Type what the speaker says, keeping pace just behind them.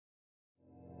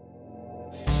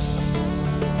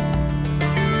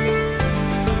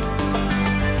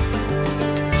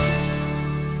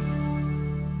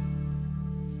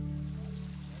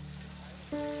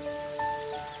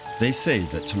They say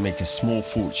that to make a small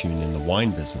fortune in the wine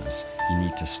business, you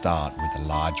need to start with a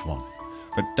large one.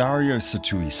 But Dario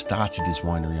Sattui started his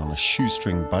winery on a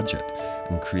shoestring budget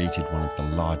and created one of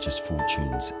the largest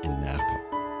fortunes in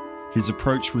Napa. His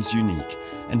approach was unique,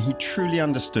 and he truly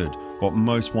understood what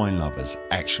most wine lovers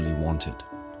actually wanted.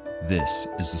 This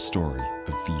is the story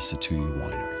of Sattui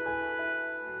Winery.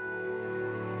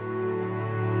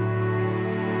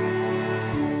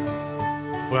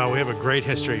 Well, we have a great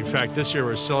history. In fact, this year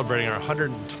we're celebrating our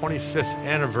 125th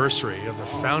anniversary of the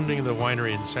founding of the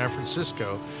winery in San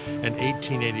Francisco in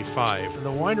 1885. And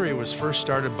the winery was first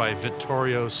started by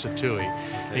Vittorio Sattui.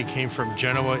 He came from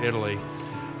Genoa, Italy,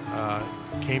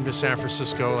 came to San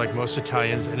Francisco like most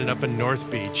Italians, ended up in North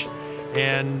Beach.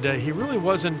 And he really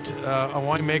wasn't a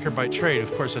winemaker by trade.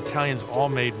 Of course, Italians all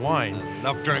made wine.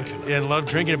 Loved drinking. And loved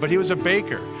drinking it, but he was a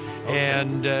baker.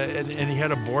 And he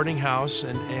had a boarding house,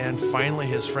 and finally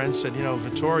his friend said, you know,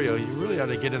 Vittorio, you really ought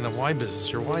to get in the wine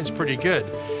business. Your wine's pretty good.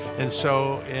 And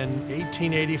so in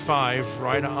 1885,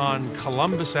 right on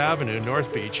Columbus Avenue,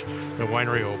 North Beach, the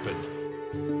winery opened.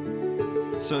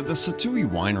 So the Sattui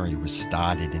Winery was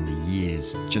started in the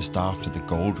years just after the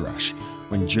gold rush,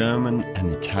 when German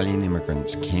and Italian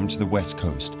immigrants came to the West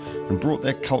Coast and brought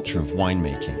their culture of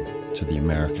winemaking to the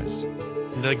Americas.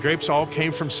 The grapes all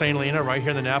came from St. Helena, right here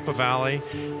in the Napa Valley,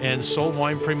 and sold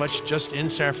wine pretty much just in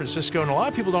San Francisco. And a lot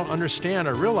of people don't understand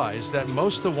or realize that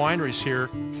most of the wineries here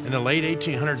in the late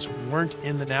 1800s weren't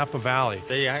in the Napa Valley.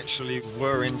 They actually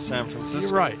were in San Francisco.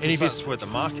 You're right. And that's where the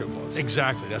market was.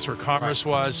 Exactly. That's where commerce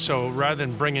was. So rather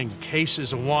than bringing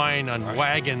cases of wine on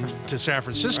wagon to San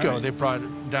Francisco, they brought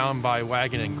it down by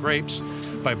wagon and grapes,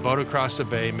 by boat across the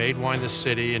bay, made wine in the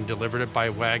city, and delivered it by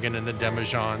wagon in the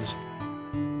demijohns.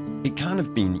 It can't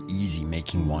have been easy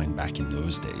making wine back in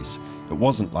those days. It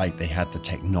wasn't like they had the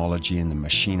technology and the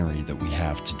machinery that we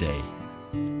have today.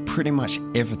 Pretty much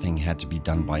everything had to be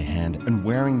done by hand, and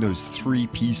wearing those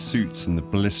three-piece suits in the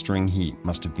blistering heat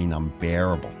must have been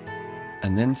unbearable.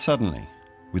 And then suddenly,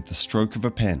 with the stroke of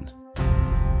a pen,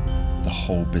 the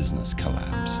whole business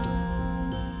collapsed.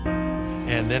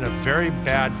 And then a very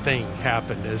bad thing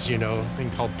happened, as you know, a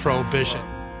thing called prohibition.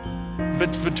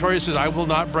 But Vittorio says, I will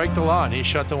not break the law, and he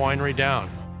shut the winery down.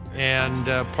 And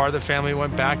part of the family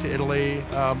went back to Italy,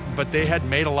 but they had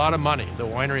made a lot of money. The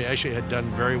winery actually had done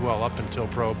very well up until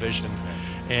Prohibition.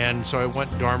 And so it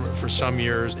went dormant for some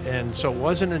years. And so it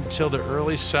wasn't until the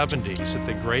early 70s that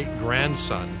the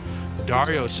great-grandson,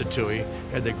 Dario Sattui,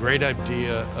 had the great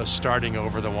idea of starting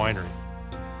over the winery.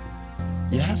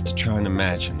 You have to try and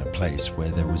imagine a place where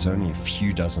there was only a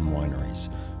few dozen wineries,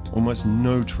 almost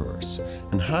no tourists,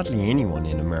 and hardly anyone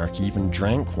in America even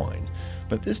drank wine.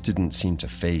 But this didn't seem to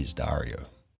faze Dario.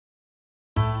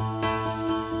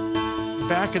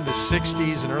 Back in the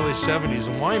 60s and early 70s,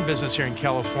 the wine business here in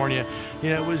California, you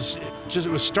know, it was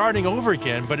starting over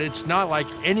again, but it's not like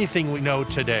anything we know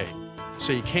today.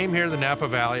 So he came here to the Napa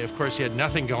Valley. Of course, he had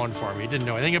nothing going for him. He didn't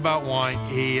know anything about wine.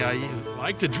 He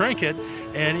liked to drink it,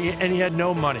 and he had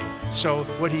no money. So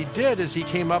what he did is he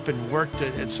came up and worked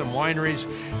at some wineries,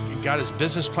 got his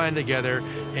business plan together,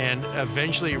 and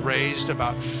eventually raised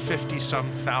about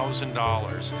 $50-some thousand.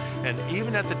 And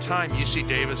even at the time, UC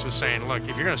Davis was saying, look,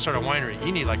 if you're going to start a winery,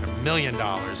 you need like $1 million.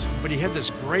 But he had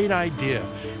this great idea.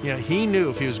 You know, he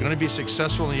knew if he was going to be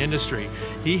successful in the industry,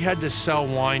 he had to sell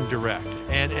wine direct.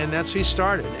 And that's how he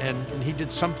started. And he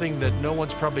did something that no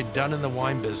one's probably done in the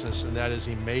wine business, and that is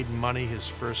he made money his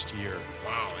first year.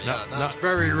 Wow, yeah, that's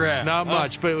very rare. Not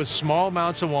much, but it was small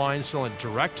amounts of wine, selling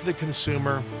direct to the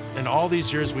consumer. And all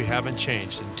these years we haven't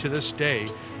changed. And to this day,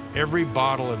 every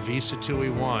bottle of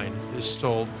Sattui wine is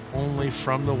sold only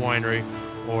from the winery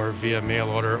or via mail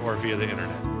order or via the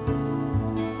internet.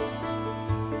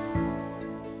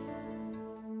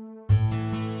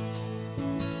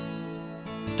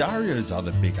 Dario's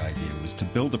other big idea was to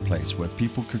build a place where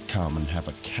people could come and have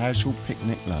a casual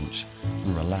picnic lunch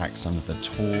and relax under the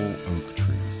tall oak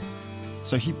trees.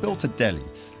 So he built a deli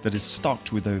that is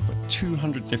stocked with over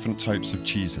 200 different types of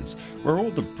cheeses, where all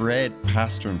the bread,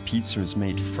 pasta, and pizza is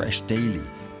made fresh daily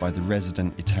by the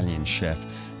resident Italian chef,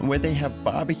 and where they have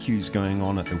barbecues going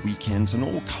on at the weekends and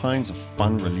all kinds of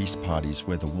fun release parties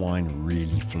where the wine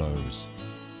really flows.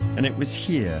 And it was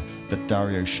here that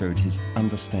Dario showed his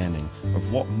understanding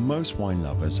of what most wine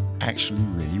lovers actually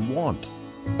really want.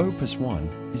 Opus One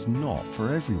is not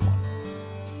for everyone.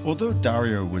 Although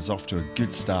Dario was off to a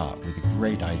good start with a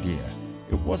great idea,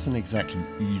 it wasn't exactly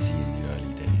easy in the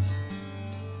early days.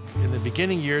 In the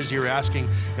beginning years, you were asking,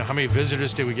 you know, how many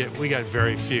visitors did we get? We got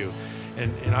very few.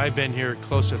 And I've been here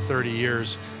close to 30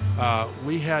 years,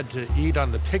 we had to eat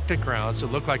on the picnic grounds. It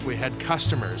looked like we had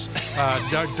customers.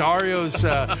 Dario's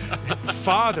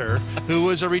father, who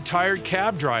was a retired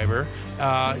cab driver,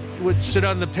 would sit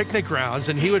on the picnic grounds,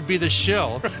 and he would be the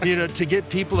shill, to get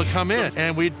people to come in.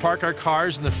 And we'd park our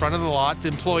cars in the front of the lot. The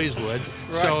employees would.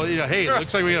 Right. So, hey, it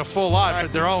looks like we got a full lot,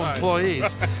 but they're all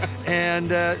employees. And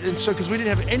so, because we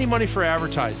didn't have any money for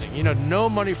advertising, no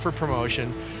money for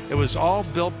promotion. It was all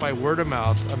built by word of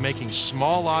mouth, of making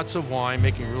small lots of wine,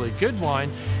 making really good wine,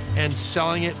 and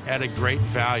selling it at a great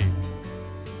value.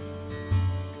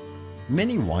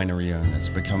 Many winery owners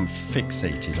become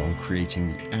fixated on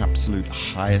creating the absolute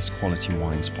highest quality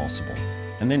wines possible,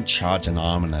 and then charge an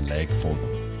arm and a leg for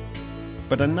them.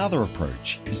 But another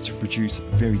approach is to produce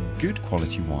very good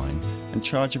quality wine and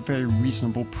charge a very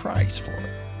reasonable price for it.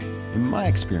 In my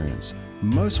experience,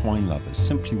 most wine lovers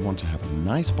simply want to have a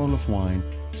nice bottle of wine,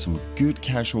 some good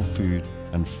casual food,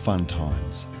 and fun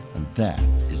times. And that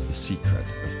is the secret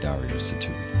of Dario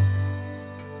Sattui.